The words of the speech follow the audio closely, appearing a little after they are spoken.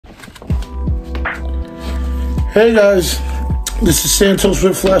Hey guys, this is Santos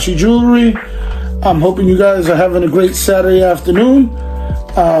with Flashy Jewelry. I'm hoping you guys are having a great Saturday afternoon.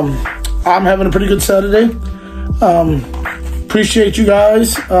 I'm having a pretty good Saturday. Appreciate you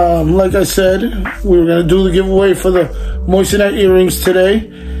guys. Like I said, we were going to do the giveaway for the Moissanite earrings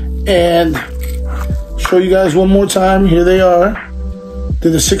today. And show you guys one more time. Here they are.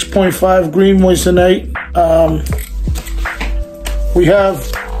 They're the 6.5 green Moissanite. We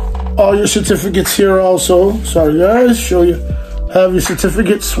have all your certificates here also. Sorry guys, show you. Have your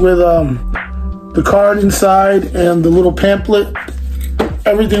certificates with the card inside and the little pamphlet.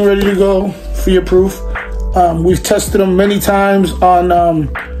 Everything ready to go for your proof. We've tested them many times on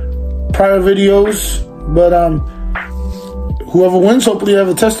prior videos, but whoever wins, hopefully you have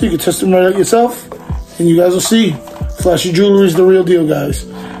a tester. You can test them right out yourself, and you guys will see. Flashy Jewelry is the real deal, guys.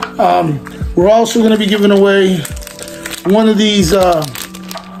 We're also going to be giving away one of these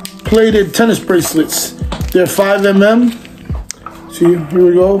plated tennis bracelets. They're 5mm. See, here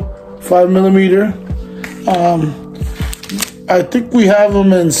we go, 5mm. I think we have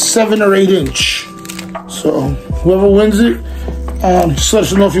them in 7 or 8 inch. So whoever wins it, just let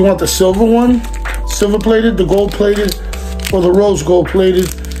us know if you want the silver one, silver plated, the gold plated, or the rose gold plated,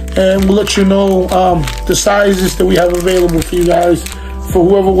 and we'll let you know the sizes that we have available for you guys for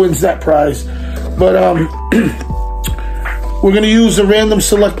whoever wins that prize. But we're gonna use a random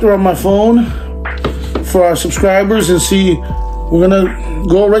selector on my phone for our subscribers and see. We're gonna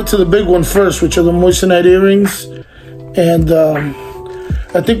go right to the big one first, which are the Moissanite earrings. And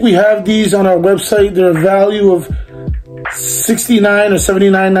I think we have these on our website. They're a value of $69 or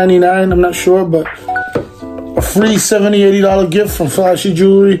 $79.99. I'm not sure, but a free $70, $80 gift from Flashy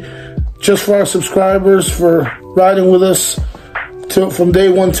Jewelry just for our subscribers for riding with us from day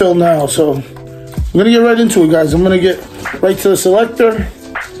one till now. So we're gonna get right into it, guys. I'm gonna get right to the selector.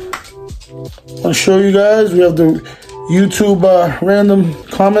 I'll show you guys. We have the YouTube random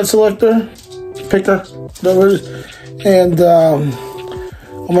comment selector, picker, whatever it is. And I'm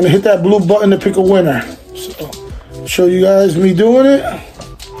gonna hit that blue button to pick a winner. So show you guys me doing it.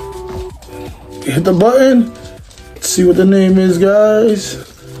 Hit the button. Let's see what the name is, guys.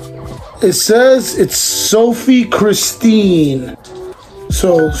 It says it's Sophie Christine.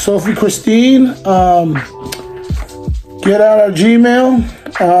 So Sophie Christine, get out our Gmail,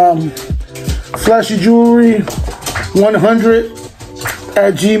 Flashy Jewelry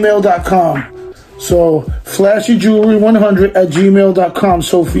 100@gmail.com. So Flashy Jewelry 100@gmail.com.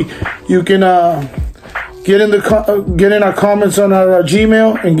 Sophie, you can get in our comments on our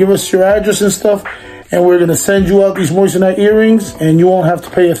Gmail and give us your address and stuff, and we're gonna send you out these Moissanite earrings, and you won't have to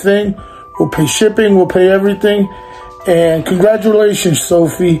pay a thing. We'll pay shipping, we'll pay everything. And congratulations,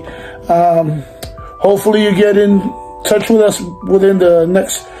 Sophie. Hopefully you get in touch with us within the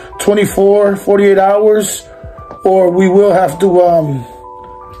next 24, 48 hours, or we will have to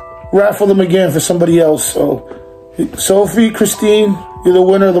raffle them again for somebody else. So Sophie Christine, you're the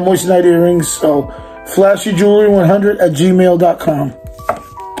winner of the Moissanite earrings. So Flashy Jewelry 100@gmail.com.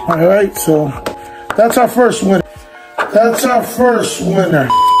 All right, so that's our first winner. That's our first winner.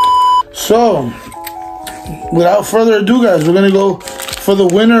 So without further ado, guys, we're gonna go for the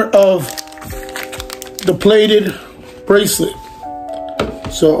winner of the plated bracelet.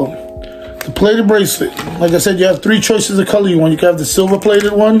 So the plated bracelet, like I said, you have 3 choices of color you want. You can have the silver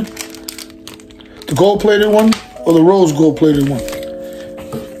plated one, the gold plated one, or the rose gold plated one.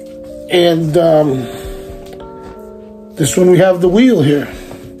 And this one we have the wheel here.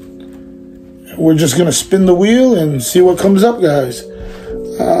 We're just gonna spin the wheel and see what comes up, guys.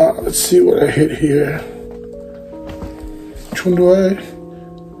 Let's see what I hit here. Which one do I?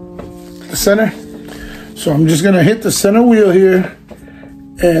 The center. So I'm just gonna hit the center wheel here,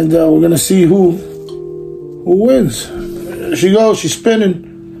 and we're gonna see who wins. There she goes. She's spinning.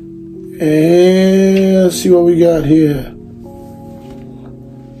 And let's see what we got here.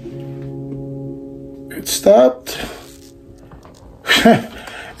 It stopped.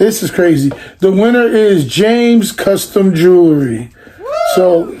 This is crazy. The winner is James Custom Jewelry.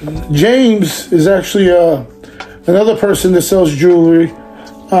 So James is actually another person that sells jewelry.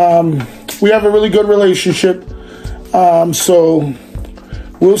 We have a really good relationship. So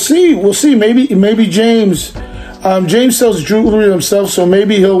we'll see. Maybe James sells jewelry himself, so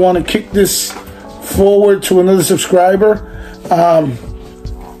maybe he'll want to kick this forward to another subscriber.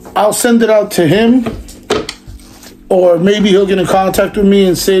 I'll send it out to him, or maybe he'll get in contact with me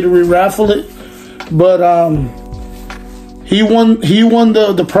and say to re-raffle it. But he won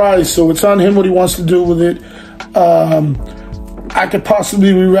the prize, so it's on him what he wants to do with it. I could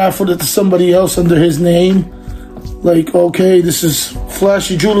possibly re-raffle it to somebody else under his name. Like, okay, this is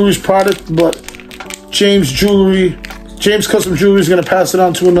Flashy Jewelry's product, but James Custom Jewelry is going to pass it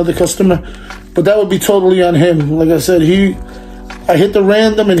on to another customer. But that would be totally on him. Like I said, I hit the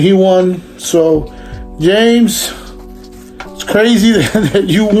random and he won. So, James, it's crazy that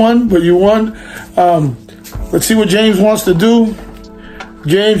you won, but you won. Let's see what James wants to do.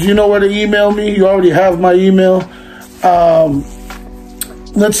 James, you know where to email me. You already have my email.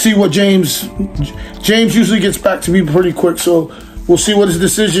 Let's see what James usually gets back to me pretty quick, so we'll see what his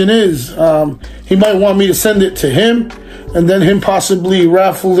decision is. He might want me to send it to him and then him possibly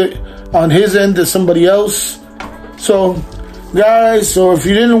raffle it on his end to somebody else. So, guys, so if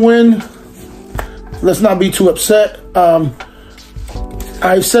you didn't win, let's not be too upset.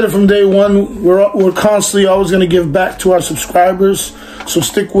 I've said it from day one, we're constantly always going to give back to our subscribers. So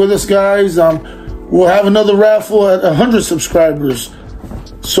stick with us, guys. We'll have another raffle at 100 subscribers.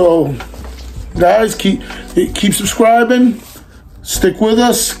 So, guys, keep subscribing. Stick with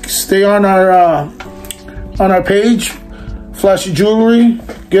us. Stay on our page, Flashy Jewelry.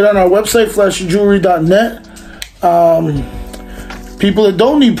 Get on our website, flashyjewelry.net. People that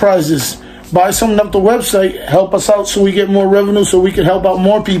don't need prizes, buy something up the website. Help us out so we get more revenue, so we can help out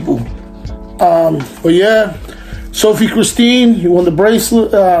more people. But yeah, Sophie Christine, you won the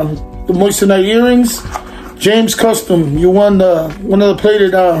bracelet, the Moissanite earrings. James Custom, you won one of the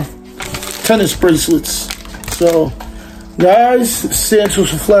plated tennis bracelets. So, guys,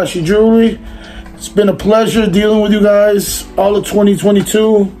 Santos with Flashy Jewelry. It's been a pleasure dealing with you guys all of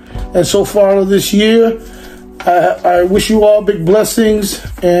 2022 and so far of this year. I wish you all big blessings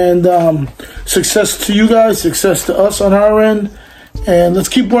and success to you guys, success to us on our end. And let's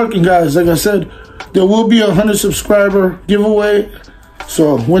keep working, guys. Like I said, there will be a 100 subscriber giveaway.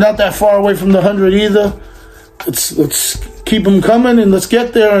 So we're not that far away from the 100 either. Let's keep them coming and let's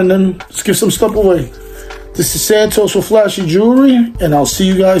get there, and then let's give some stuff away. This is Santos with Flashy Jewelry, and I'll see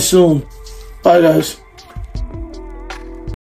you guys soon. Bye, guys.